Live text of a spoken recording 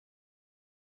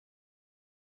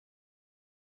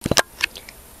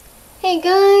Hey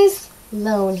guys,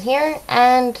 Lone here,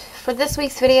 and for this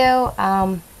week's video,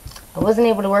 I wasn't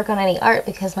able to work on any art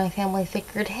because my family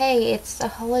figured, hey, it's a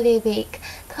holiday week,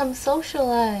 come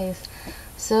socialize.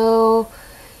 So,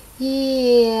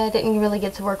 yeah, I didn't really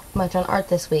get to work much on art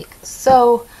this week.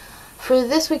 So, for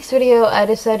this week's video, I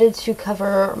decided to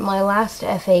cover my last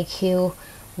FAQ,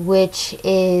 which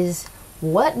is,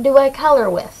 what do I color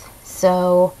with?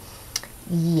 So,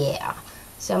 yeah.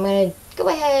 So I'm going to go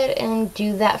ahead and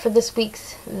do that for this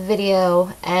week's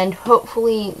video, and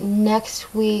hopefully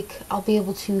next week I'll be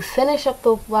able to finish up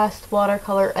the last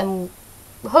watercolor and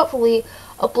hopefully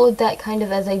upload that kind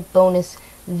of as a bonus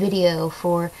video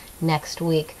for next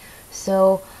week.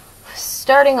 So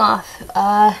starting off,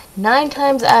 9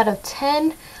 times out of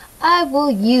 10 I will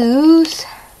use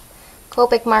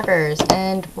Copic Markers,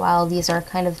 and while these are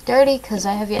kind of dirty because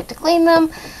I have yet to clean them,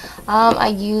 I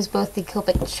use both the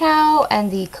Copic Chow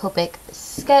and the Copic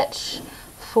Sketch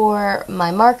for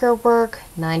my marker work,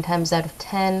 9 times out of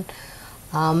 10.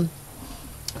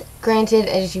 Granted,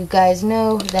 as you guys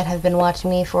know that have been watching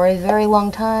me for a very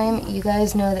long time, you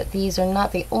guys know that these are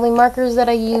not the only markers that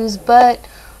I use, but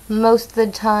most of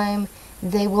the time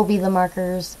they will be the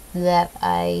markers that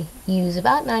I use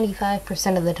about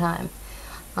 95% of the time.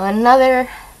 Another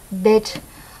bit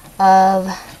of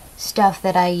stuff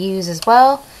that I use as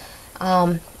well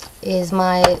is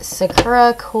my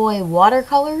Sakura Koi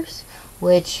watercolors,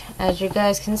 which, as you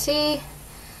guys can see,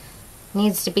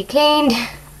 needs to be cleaned.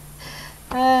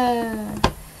 Yeah,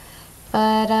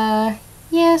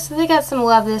 so they got some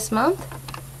love this month.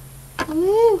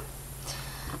 Woo!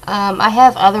 I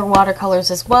have other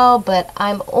watercolors as well, but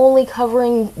I'm only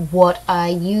covering what I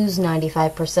use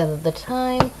 95% of the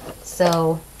time.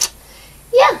 So,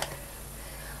 yeah.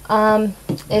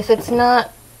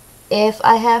 If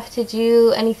I have to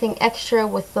do anything extra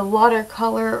with the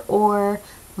watercolor or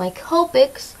my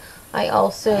Copics, I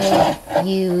also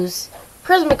use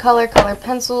Prismacolor color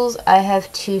pencils. I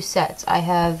have 2 sets. I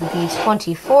have the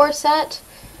 24 set,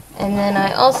 and then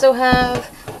I also have,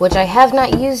 which I have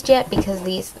not used yet because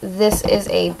this is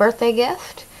a birthday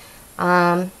gift,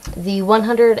 the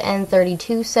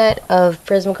 132 set of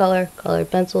Prismacolor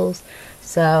colored pencils.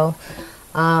 So,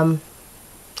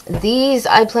 these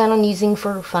I plan on using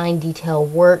for fine detail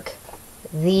work.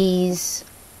 These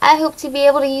I hope to be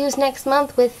able to use next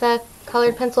month with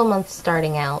Colored Pencil Month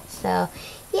starting out. So,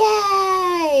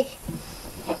 yay!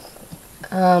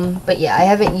 But yeah, I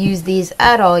haven't used these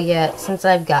at all yet since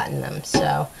I've gotten them.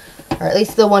 So, or at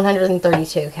least the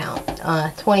 132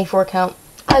 count. 24 count,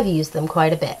 I've used them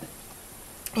quite a bit.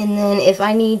 And then if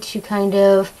I need to kind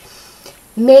of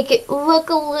make it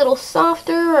look a little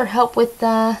softer or help with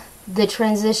the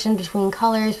transition between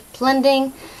colors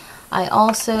blending, I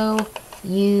also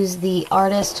use the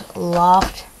Artist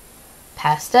Loft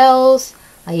Pastels.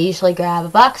 I usually grab a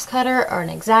box cutter or an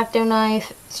X-Acto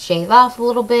knife, shave off a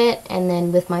little bit, and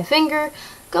then with my finger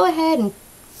go ahead and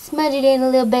smudge it in a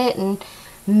little bit and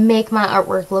make my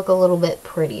artwork look a little bit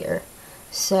prettier.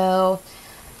 So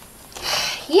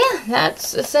yeah,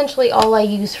 that's essentially all I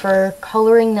use for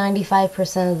coloring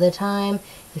 95% of the time.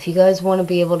 If you guys want to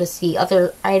be able to see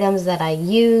other items that I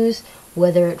use,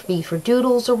 whether it be for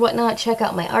doodles or whatnot, check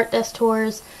out my art desk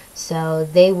tours. So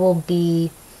they will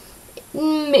be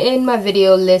in my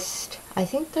video list. I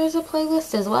think there's a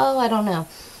playlist as well, I don't know.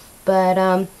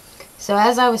 But, so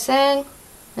as I was saying,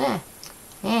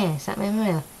 something in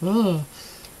my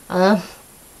mouth.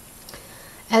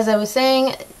 As I was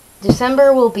saying,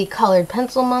 December will be Colored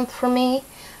Pencil Month for me,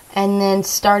 and then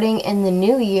starting in the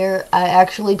new year, I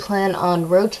actually plan on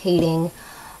rotating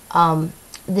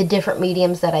the different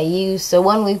mediums that I use. So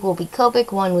 1 week will be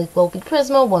Copic, 1 week will be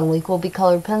Prisma, 1 week will be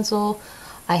Colored Pencil.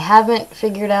 I haven't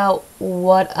figured out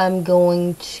what I'm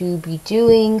going to be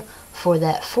doing for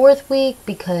that 4th week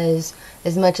because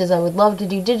as much as I would love to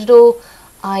do digital,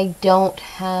 I don't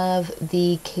have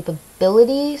the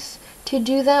capabilities to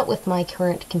do that with my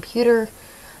current computer.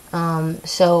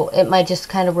 So it might just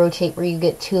kind of rotate where you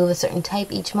get 2 of a certain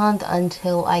type each month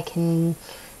until I can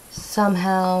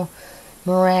somehow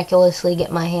miraculously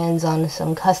get my hands on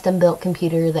some custom built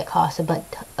computer that costs a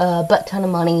butt ton of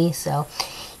money. So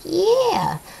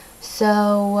yeah,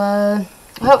 so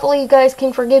hopefully you guys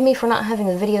can forgive me for not having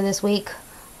a video this week,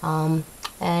 and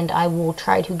I will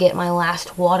try to get my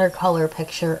last watercolor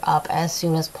picture up as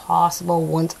soon as possible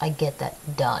once I get that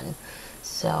done.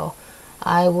 So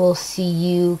I will see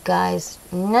you guys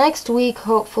next week,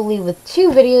 hopefully with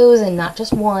 2 videos and not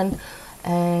just 1.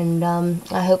 And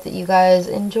I hope that you guys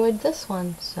enjoyed this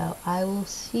one. So I will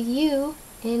see you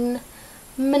in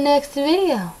my next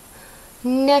video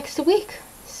next week.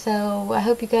 So I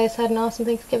hope you guys had an awesome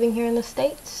Thanksgiving here in the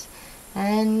States.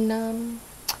 And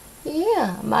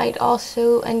yeah, might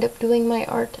also end up doing my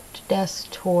art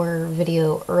desk tour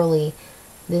video early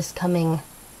this coming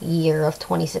year of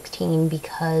 2016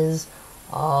 because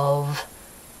of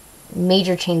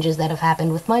major changes that have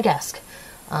happened with my desk.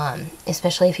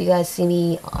 Especially if you guys see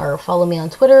me or follow me on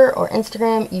Twitter or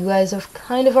Instagram, you guys have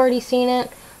kind of already seen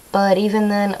it, but even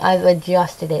then I've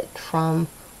adjusted it from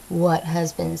what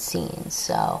has been seen.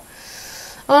 So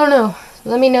I don't know,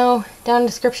 let me know down in the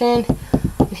description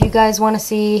if you guys want to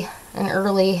see an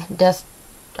early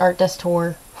art desk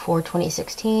tour for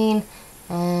 2016.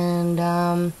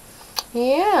 And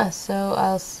yeah, so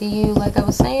I'll see you, like I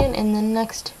was saying, in the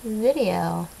next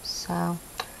video. So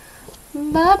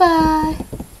bye bye.